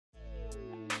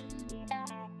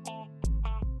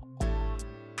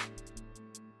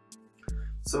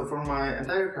So for my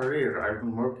entire career, I've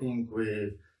been working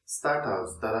with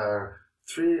startups that are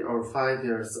 3 or 5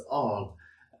 years old,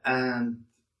 and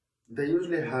they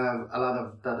usually have a lot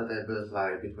of data tables,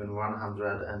 like between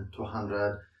 100 and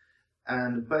 200.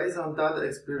 And based on that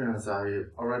experience, I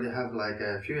already have like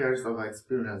a few years of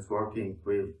experience working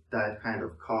with that kind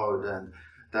of code and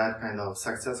that kind of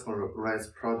successful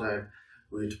race project,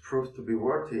 which proved to be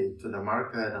worthy to the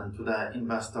market and to the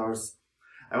investors.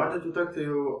 I wanted to talk to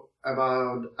you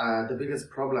about the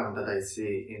biggest problem that I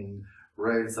see in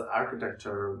Rails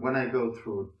architecture when I go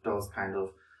through those kind of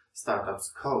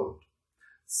startups code.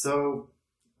 So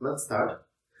let's start.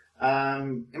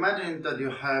 Imagine that you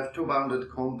have two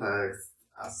bounded contexts.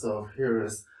 So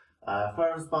here's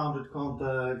first bounded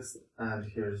context, and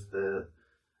here's the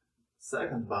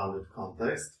second bounded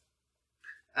context.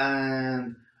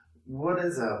 And what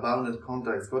is a bounded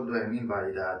context? What do I mean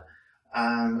by that?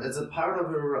 It's a part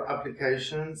of your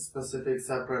application, specific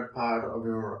separate part of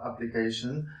your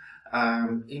application,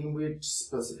 in which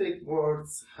specific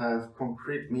words have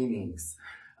concrete meanings.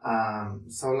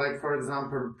 So like, for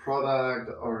example,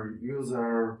 product or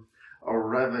user or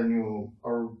revenue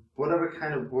or whatever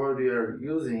kind of word you're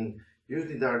using,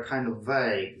 usually they're kind of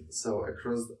vague. So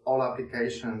across all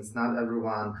applications, not every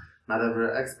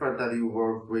expert that you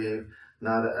work with,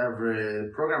 not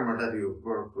every programmer that you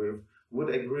work with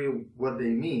would agree what they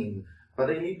mean, but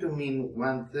they need to mean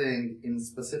one thing in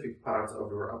specific parts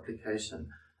of your application.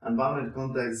 And bounded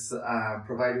contexts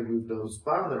provide you with those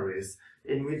boundaries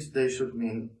in which they should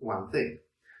mean one thing.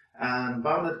 And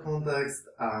bounded contexts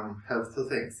have two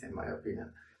things, in my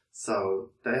opinion. So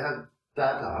they have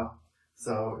data.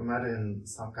 So imagine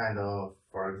some kind of,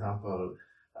 for example,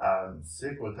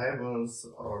 SQL tables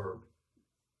or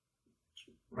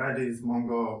Redis,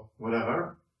 Mongo,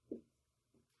 whatever,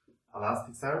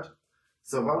 Elasticsearch.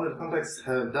 So bounded contexts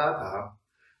have data,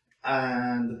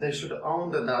 and they should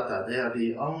own the data. They are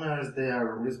the owners. They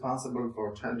are responsible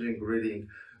for changing, reading,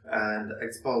 and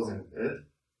exposing it.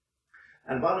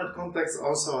 And bounded contexts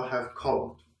also have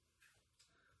code.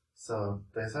 So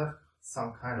they have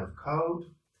some kind of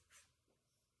code.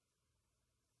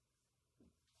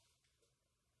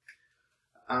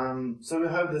 So you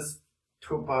have these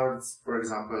two parts, for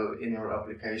example, in your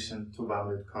application, two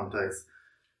bounded contexts.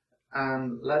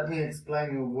 And let me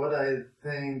explain you what I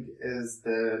think is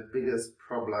the biggest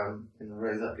problem in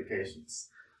Rails applications.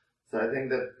 So I think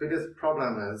the biggest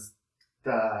problem is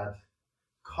that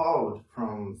code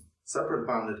from separate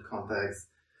bounded contexts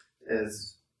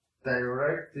is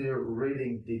directly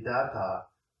reading the data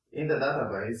in the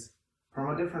database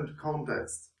from a different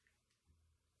context.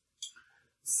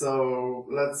 So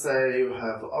let's say you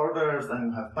have orders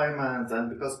and you have payments, and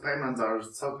because payments are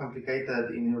so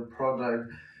complicated in your project,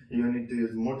 you need to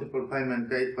use multiple payment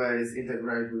gateways,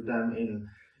 integrate with them in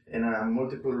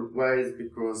multiple ways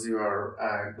because you are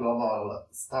a global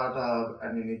startup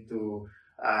and you need to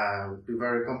be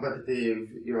very competitive.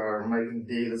 You are making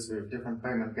deals with different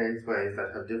payment gateways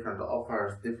that have different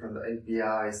offers, different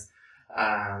APIs,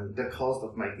 and the cost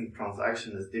of making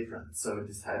transactions is different. So we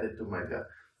decided to make a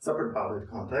separate bounded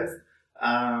context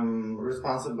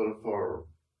responsible for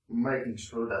making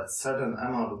sure that certain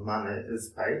amount of money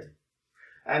is paid.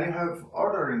 And you have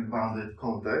ordering bounded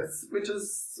context, which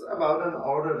is about an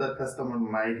order that customer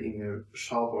made in your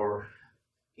shop or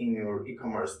in your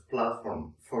e-commerce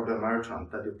platform for the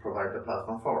merchant that you provide the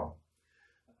platform for.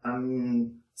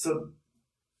 So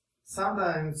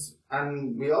sometimes,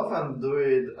 and we often do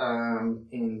it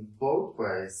in both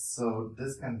ways. So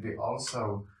this can be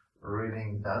also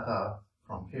reading data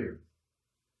from here.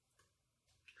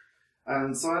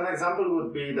 And so an example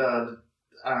would be that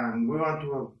we want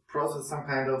to process some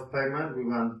kind of payment. We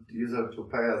want the user to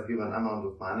pay us given amount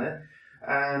of money.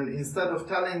 And instead of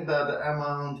telling that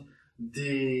amount,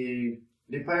 the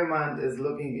payment is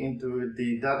looking into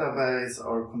the database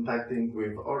or contacting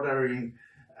with ordering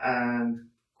and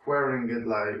querying it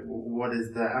like, what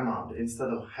is the amount, instead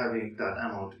of having that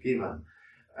amount given.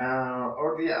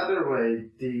 Or the other way,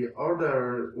 the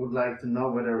order would like to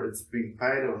know whether it's being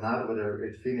paid or not, whether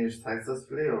it finished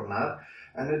successfully or not,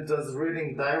 and it does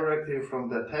reading directly from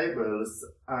the tables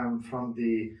from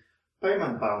the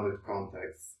payment bounded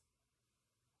context.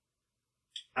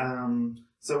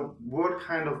 So what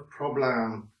kind of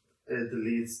problem it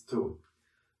leads to?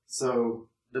 So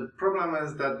the problem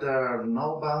is that there are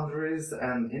no boundaries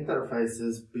and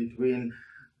interfaces between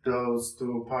those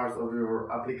two parts of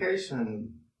your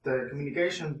application. The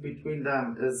communication between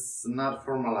them is not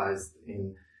formalized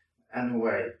in any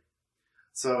way.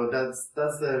 So that's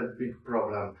the big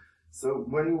problem. So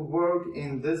when you work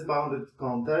in this bounded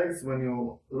context, when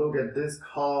you look at this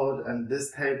code and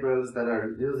these tables that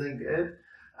are using it,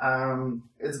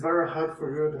 it's very hard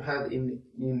for you to have in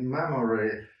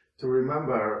memory to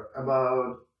remember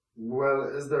about, well,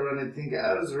 is there anything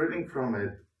else reading from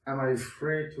it? Am I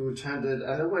free to change it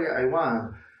any way I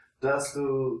want just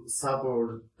to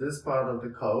support this part of the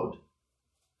code?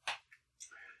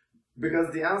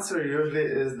 Because the answer usually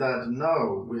is that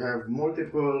no, we have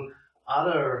multiple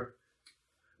other,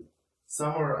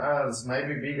 somewhere else,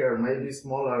 maybe bigger, maybe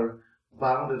smaller,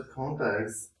 bounded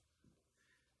contexts.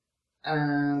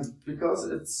 And because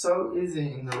it's so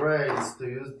easy in Rails to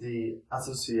use the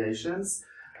associations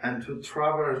and to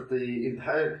traverse the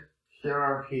entire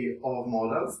hierarchy of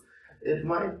models, it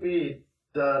might be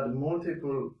that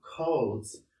multiple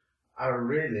codes are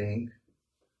reading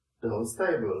those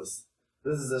tables.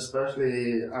 This is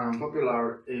especially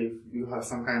popular if you have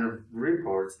some kind of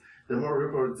reports. The more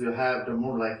reports you have, the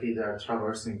more likely they are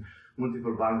traversing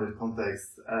multiple bounded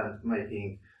contexts and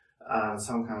making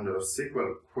some kind of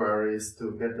SQL queries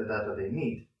to get the data they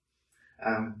need.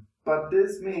 But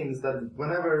this means that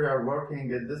whenever you are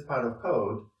working at this part of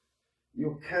code,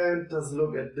 you can't just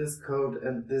look at this code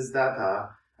and this data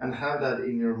and have that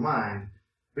in your mind,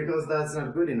 because that's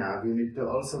not good enough. You need to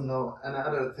also know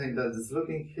another thing that is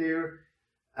looking here,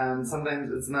 and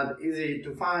sometimes it's not easy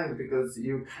to find because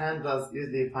you can't just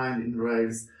easily find in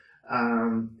Rails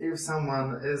if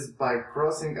someone is by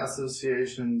crossing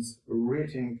associations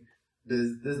reaching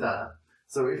this data.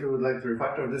 So if you would like to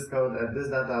refactor this code and this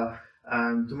data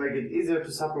to make it easier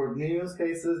to support new use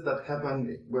cases that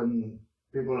happen when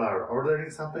people are ordering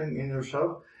something in your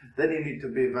shop, then you need to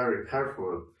be very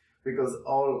careful because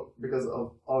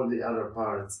of all the other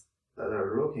parts that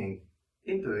are looking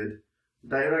into it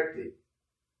directly.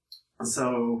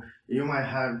 So you might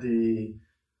have in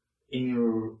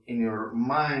your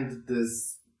mind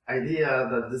this idea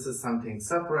that this is something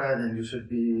separate and you should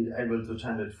be able to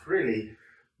change it freely,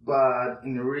 but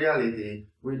in reality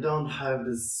we don't have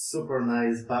these super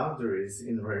nice boundaries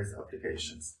in Rails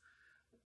applications.